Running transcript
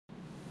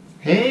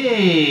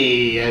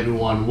Hey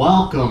everyone,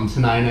 welcome to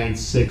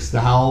 996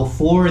 The Howl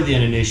for the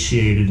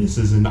uninitiated. This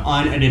is an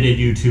unedited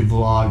YouTube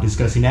vlog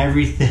discussing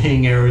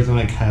everything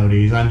Arizona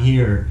Coyotes. I'm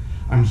here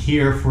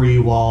for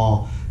you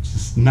all.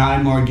 Just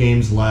 9 more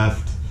games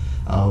left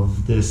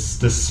of this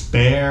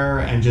despair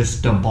and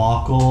just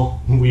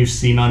debacle we've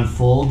seen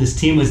unfold. This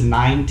team was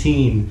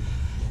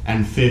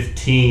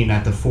 19-15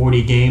 at the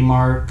 40 game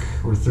mark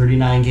or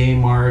 39 game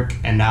mark,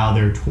 and now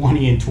they're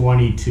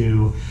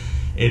 20-22.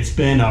 It's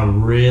been a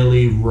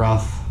really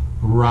rough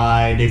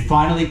ride. They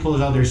finally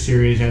closed out their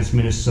series against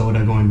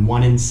Minnesota, going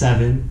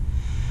 1-7.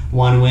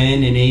 1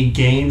 win in 8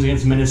 games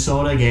against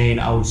Minnesota, getting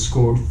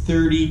outscored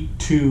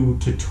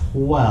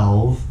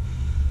 32-12.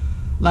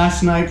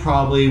 Last night,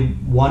 probably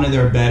one of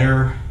their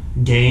better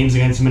games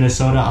against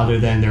Minnesota, other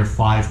than their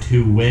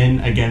 5-2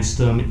 win against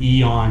them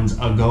eons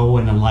ago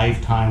in a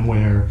lifetime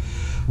where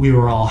we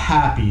were all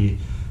happy.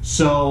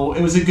 So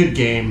it was a good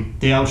game.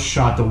 They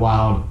outshot the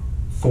Wild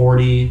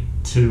 40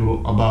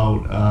 to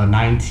about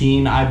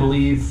 19, I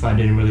believe. I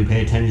didn't really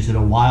pay attention to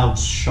the Wild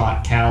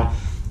shot count.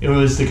 It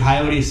was the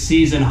Coyotes'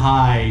 season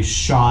high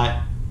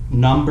shot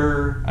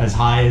number, as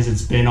high as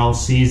it's been all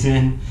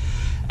season,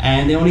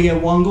 and they only get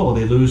 1 goal.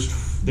 They lose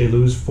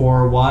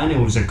 4-1.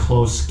 It was a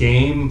close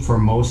game for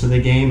most of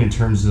the game in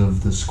terms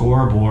of the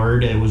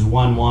scoreboard. It was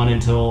 1-1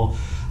 until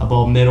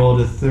about middle of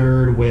the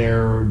third,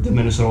 where the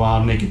Minnesota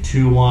Wild make it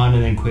 2-1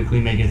 and then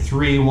quickly make it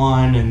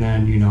 3-1, and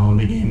then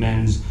the game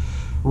ends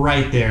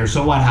right there.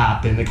 So what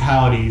happened? The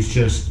Coyotes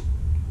just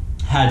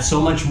had so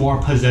much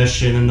more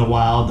possession than the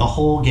Wild. The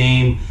whole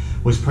game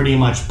was pretty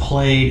much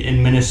played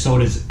in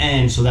Minnesota's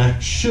end, so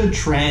that should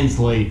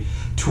translate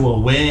to a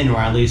win or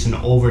at least an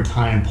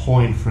overtime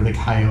point for the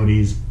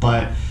Coyotes.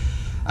 But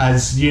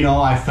as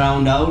I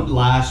found out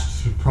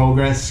last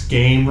progress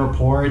game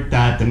report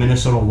that the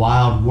Minnesota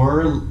Wild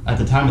were, at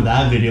the time of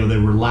that video, they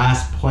were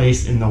last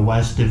place in the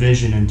West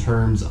Division in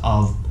terms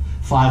of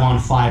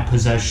 5-on-5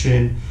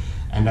 possession.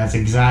 And that's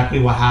exactly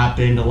what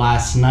happened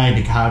last night.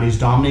 The Coyotes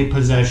dominate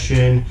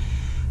possession.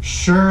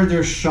 Sure,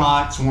 their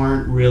shots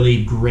weren't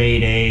really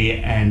grade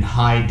A and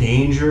high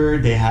danger.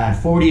 They had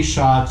 40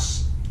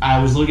 shots. I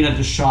was looking at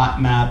the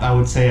shot map. I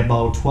would say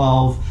about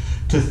 12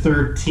 to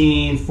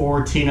 13,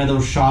 14 of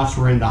those shots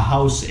were in the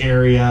house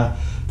area.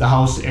 The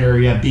house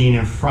area being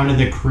in front of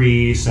the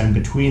crease and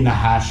between the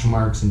hash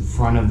marks in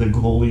front of the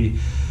goalie.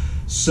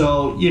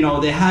 So,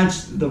 they had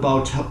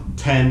about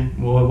 10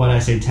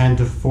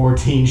 to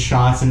 14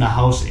 shots in the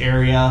house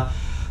area.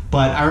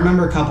 But I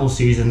remember a couple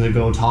seasons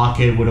ago,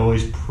 Talkett would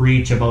always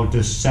preach about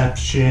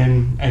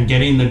deception and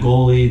getting the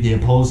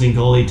opposing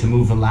goalie to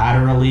move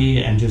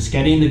laterally, and just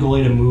getting the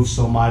goalie to move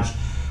so much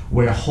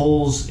where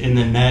holes in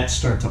the net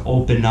start to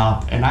open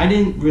up. And I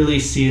didn't really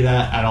see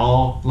that at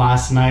all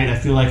last night. I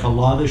feel like a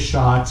lot of the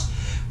shots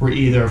were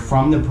either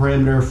from the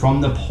perimeter,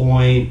 from the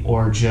point,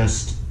 or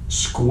just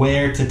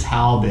square to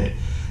Talbot.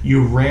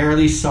 You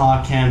rarely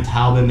saw Cam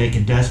Talbot make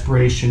a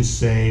desperation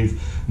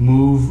save,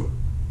 move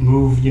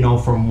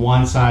from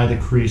one side of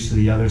the crease to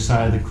the other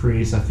side of the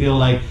crease. I feel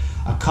like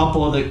a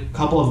couple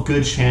of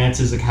good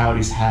chances the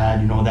Coyotes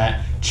had,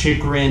 that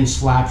Chikrin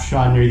slap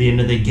shot near the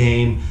end of the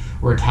game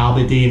where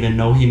Talbot didn't even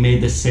know he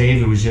made the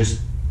save. It was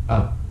just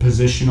a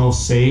positional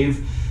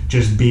save,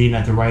 just being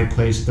at the right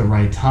place at the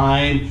right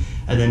time.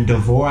 And then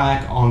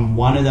Dvorak on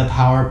one of the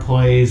power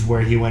plays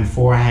where he went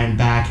forehand,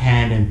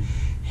 backhand, and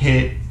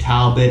hit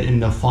Talbot in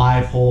the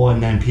 5-hole,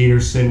 and then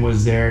Peterson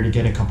was there to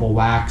get a couple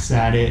whacks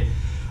at it.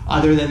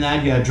 Other than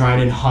that, you had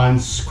Dryden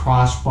Hunt's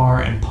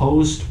crossbar and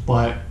post,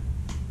 but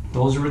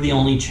those were the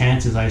only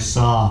chances I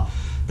saw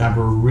that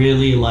were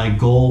really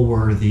goal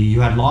worthy.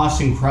 You had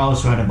Lawson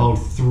Krause, who had about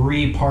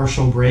 3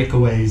 partial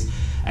breakaways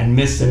and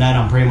missed the net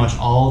on pretty much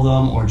all of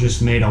them, or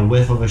just made a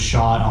whiff of a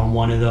shot on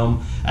one of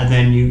them. And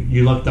then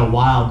you look the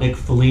Wild, Nick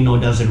Foligno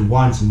does it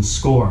once and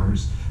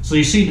scores. So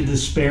you see the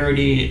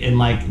disparity in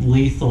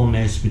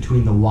lethalness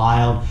between the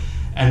Wild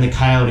and the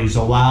Coyotes.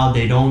 The Wild,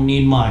 they don't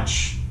need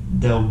much.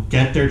 They'll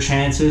get their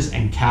chances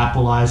and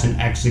capitalize and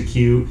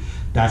execute.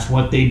 That's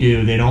what they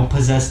do. They don't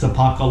possess the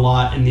puck a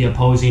lot in the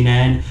opposing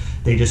end.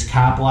 They just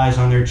capitalize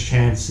on their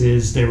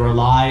chances. They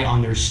rely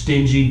on their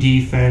stingy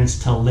defense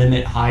to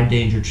limit high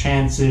danger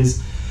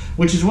chances,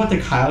 which is what the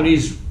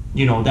Coyotes,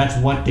 that's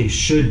what they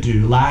should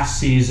do. Last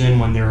season,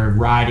 when they were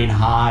riding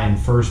high in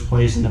first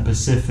place in the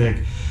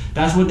Pacific,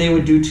 that's what they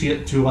would do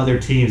to other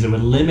teams. They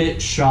would limit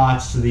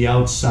shots to the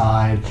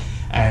outside,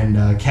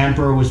 and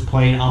Kemper was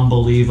playing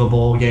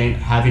unbelievable,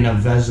 having a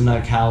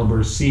Vezina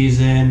caliber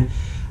season.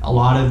 A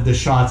lot of the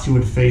shots he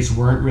would face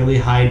weren't really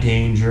high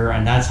danger,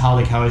 and that's how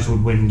the Coyotes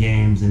would win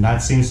games, and that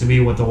seems to be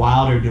what the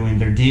Wild are doing.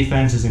 Their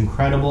defense is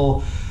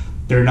incredible.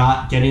 They're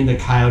not giving the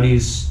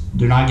Coyotes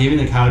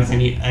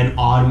any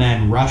odd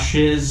man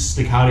rushes.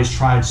 The Coyotes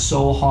tried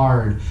so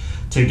hard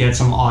to get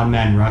some odd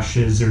man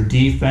rushes. Their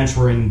defense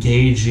were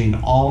engaging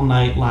all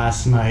night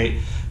last night.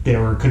 They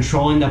were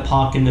controlling the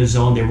puck in the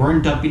zone. They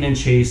weren't dumping and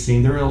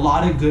chasing. There were a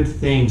lot of good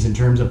things in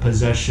terms of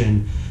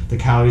possession the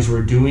Coyotes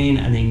were doing,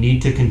 and they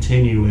need to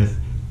continue with.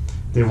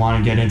 They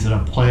want to get into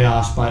the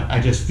playoffs, but I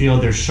just feel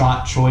their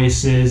shot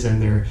choices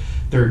and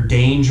their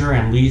danger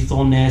and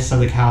lethalness of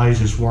the Coyotes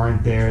just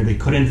weren't there. They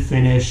couldn't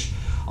finish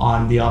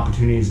on the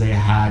opportunities they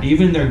had.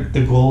 Even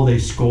the goal they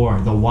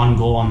scored, the one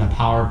goal on the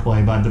power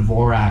play by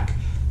Dvorak,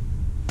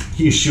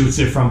 he shoots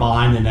it from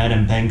behind the net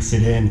and banks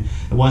it in.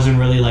 It wasn't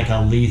really like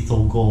a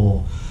lethal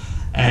goal.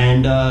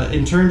 And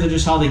in terms of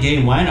just how the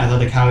game went, I thought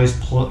the Coyotes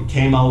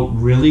came out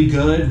really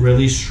good,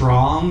 really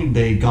strong.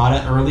 They got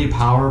an early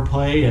power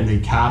play and they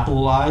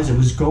capitalized. It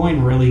was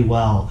going really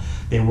well.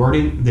 They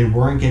weren't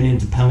getting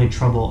into penalty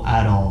trouble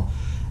at all.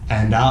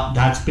 And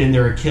that's been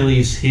their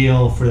Achilles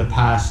heel for the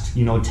past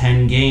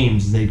 10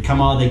 games. They'd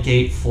come out of the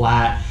gate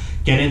flat,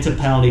 get into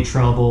penalty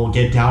trouble,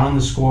 get down on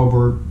the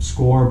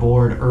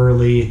scoreboard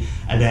early,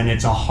 and then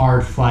it's a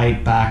hard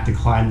fight back to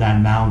climb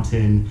that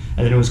mountain.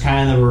 And then it was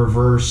kind of the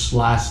reverse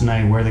last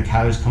night, where the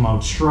Coyotes come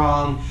out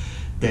strong,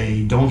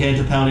 they don't get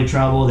into penalty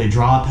trouble, they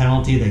draw a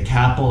penalty, they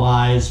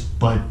capitalize,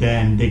 but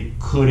then they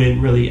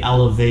couldn't really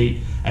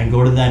elevate and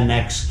go to that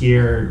next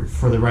gear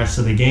for the rest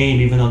of the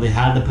game. Even though they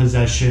had the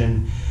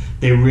possession,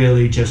 they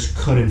really just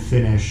couldn't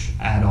finish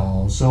at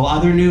all. So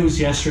other news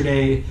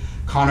yesterday,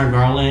 Connor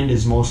Garland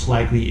is most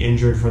likely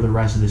injured for the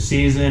rest of the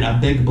season. A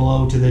big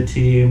blow to the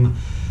team.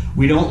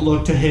 We don't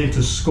look to him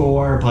to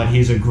score, but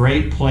he's a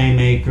great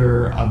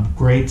playmaker, a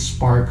great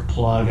spark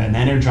plug, an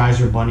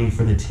energizer bunny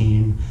for the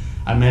team.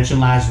 I mentioned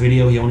last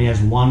video he only has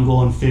 1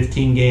 goal in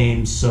 15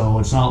 games, so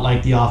it's not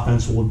like the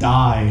offense will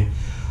die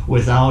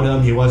without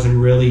him. He wasn't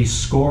really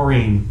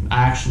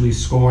actually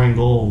scoring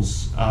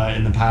goals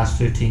in the past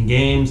 15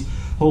 games.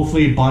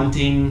 Hopefully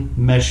Bunting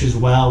meshes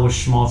well with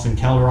Schmaltz and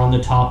Keller on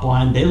the top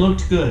line. They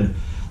looked good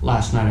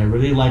last night. I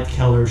really liked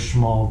Keller,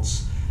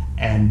 Schmaltz,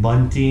 and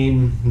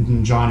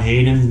Bunting. John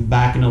Hayden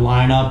back in the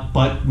lineup.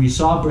 But we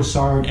saw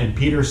Brassard and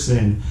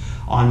Peterson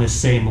on the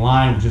same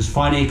line, which is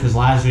funny because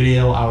last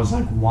video I was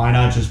like, why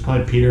not just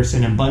put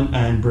Peterson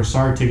and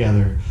Brassard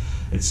together?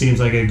 It seems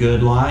like a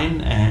good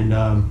line, and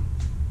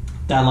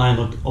that line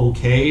looked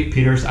okay.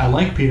 I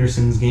like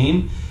Peterson's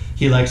game.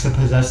 He likes to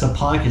possess the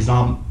puck. He's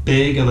not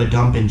big of a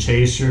dump and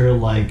chaser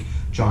like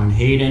John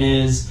Hayden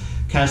is.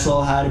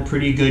 Kessel had a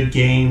pretty good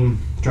game.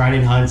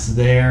 Dryden Hunt's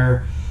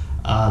there.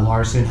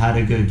 Larson had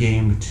a good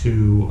game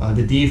too.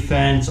 The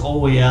defense,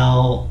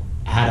 OEL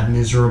had a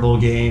miserable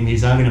game.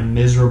 He's having a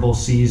miserable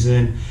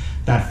season.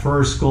 That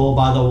first goal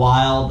by the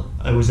Wild,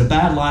 it was a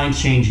bad line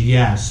change,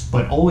 yes,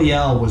 but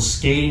OEL was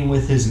skating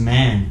with his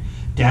man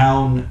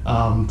down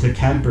to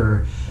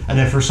Kemper, and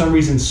then for some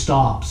reason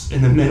stops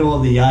in the middle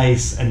of the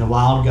ice, and the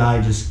Wild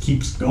guy just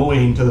keeps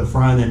going to the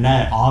front of the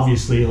net,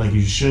 obviously like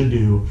you should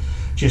do.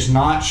 Just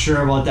not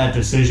sure about that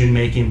decision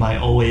making by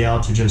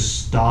OEL to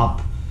just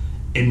stop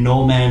in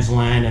no man's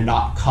land and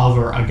not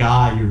cover a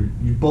guy.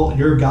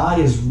 Your guy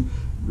is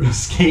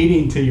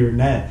skating to your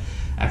net,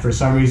 and for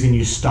some reason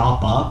you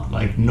stop up.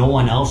 Like, no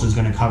one else is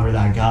going to cover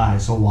that guy,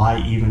 so why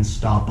even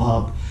stop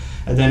up?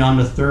 And then on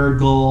the third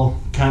goal,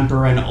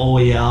 Kemper and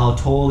OEL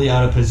totally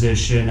out of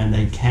position, and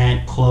they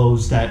can't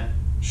close that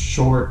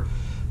short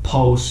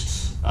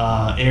post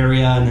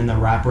area, and then the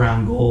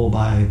wraparound goal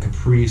by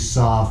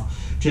Kaprizov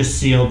just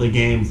sealed the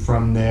game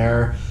from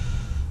there.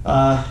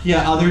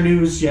 Other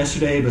news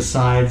yesterday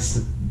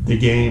besides the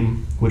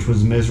game, which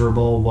was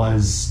miserable,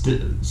 was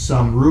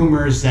some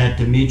rumors that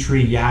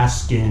Dmitry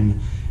Yaskin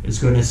is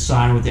going to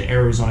sign with the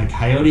Arizona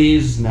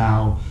Coyotes.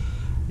 Now,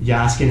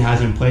 Yaskin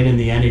hasn't played in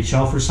the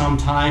NHL for some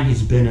time.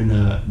 He's been in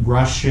the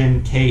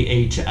Russian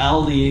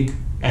KHL league,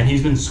 and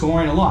he's been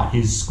scoring a lot.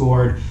 He's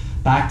scored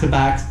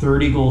back-to-back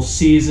 30-goal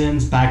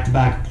seasons,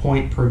 back-to-back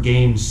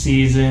point-per-game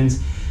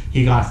seasons.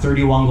 He got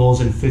 31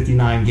 goals in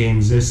 59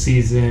 games this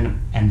season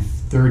and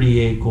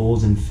 38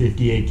 goals in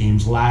 58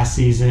 games last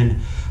season.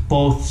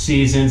 Both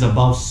seasons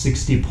above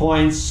 60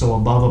 points, so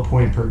above a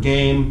point per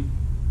game.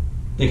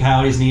 The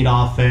Coyotes need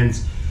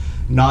offense.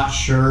 Not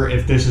sure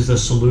if this is a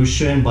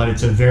solution, but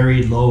it's a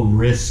very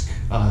low-risk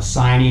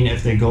signing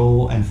if they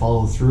go and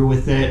follow through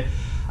with it.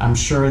 I'm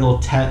sure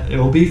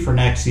it'll be for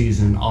next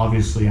season,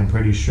 obviously, I'm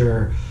pretty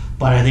sure.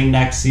 But I think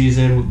next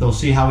season, they'll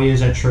see how he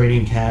is at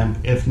training camp.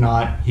 If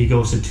not, he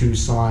goes to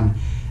Tucson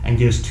and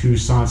gives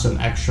Tucson some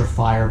extra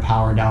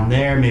firepower down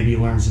there. Maybe he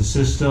learns the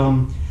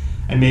system,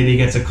 and maybe he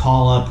gets a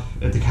call-up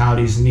if the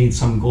Coyotes need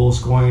some goal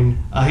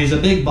scoring. He's a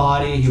big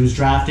body. He was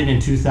drafted in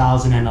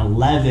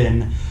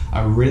 2011,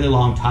 a really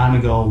long time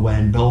ago,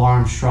 when Bill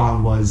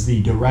Armstrong was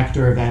the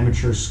director of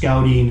amateur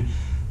scouting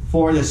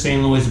for the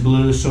St. Louis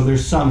Blues. So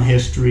there's some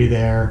history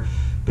there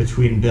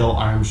between Bill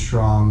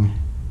Armstrong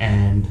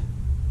and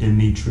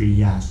Dmitry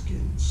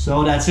Yaskin.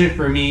 So that's it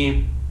for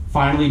me.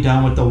 Finally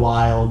done with the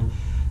Wild.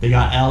 They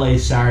got LA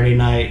Saturday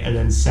night and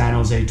then San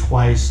Jose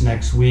twice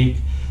next week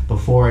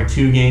before a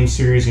 2-game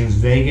series against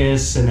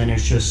Vegas, and then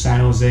it's just San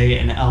Jose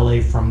and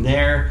LA from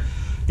there.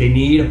 They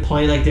need to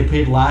play like they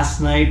played last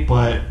night,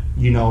 but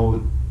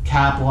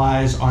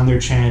capitalize on their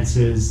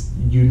chances.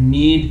 You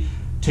need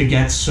to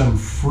get some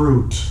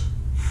fruit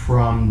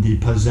from the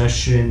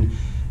possession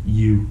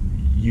you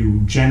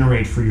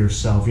generate for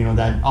yourself.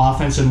 That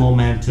offensive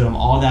momentum,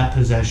 all that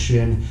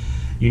possession.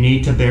 You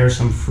need to bear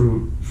some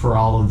fruit for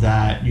all of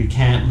that. You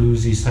can't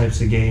lose these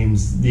types of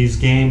games. These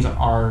games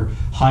are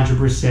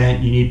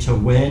 100%. You need to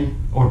win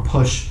or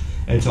push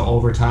into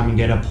overtime and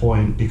get a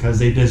point, because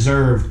they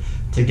deserve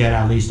to get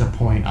at least a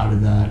point out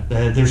of that.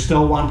 They're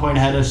still 1 point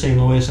ahead of St.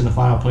 Louis in the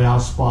final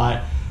playoff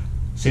spot.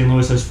 St.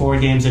 Louis has 4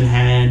 games in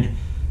hand.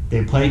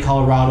 They play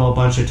Colorado a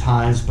bunch of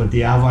times, but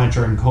the Avalanche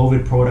are in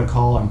COVID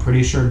protocol. I'm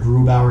pretty sure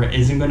Grubauer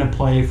isn't going to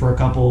play for a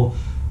couple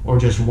or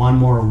just 1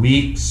 more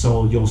week,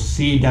 so you'll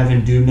see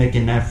Devin Dubnyk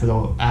in net for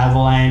the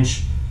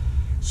Avalanche.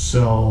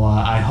 So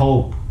I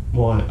hope,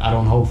 well, I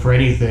don't hope for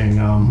anything.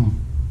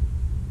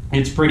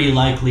 It's pretty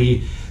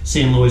likely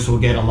St. Louis will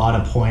get a lot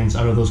of points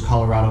out of those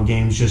Colorado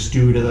games, just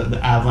due to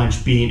the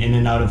Avalanche being in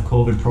and out of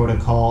COVID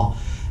protocol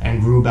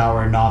and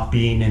Grubauer not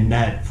being in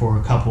net for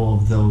a couple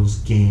of those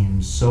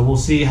games. So we'll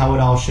see how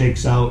it all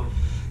shakes out.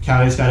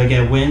 Coyotes got to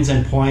get wins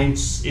and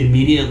points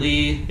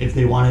immediately if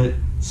they want to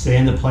stay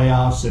in the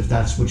playoffs. If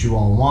that's what you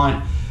all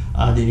want,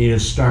 they need to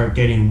start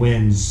getting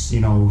wins.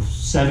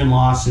 7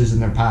 losses in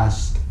their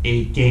past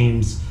 8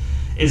 games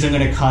isn't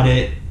going to cut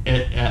it.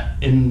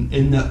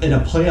 In a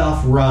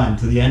playoff run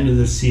to the end of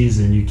the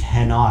season, you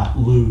cannot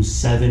lose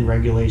 7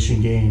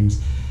 regulation games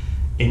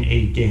in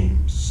 8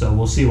 games. So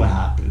we'll see what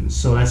happens.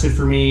 So that's it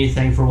for me.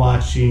 Thank you for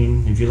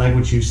watching. If you like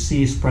what you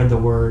see, spread the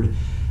word,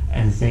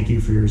 and thank you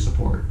for your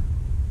support.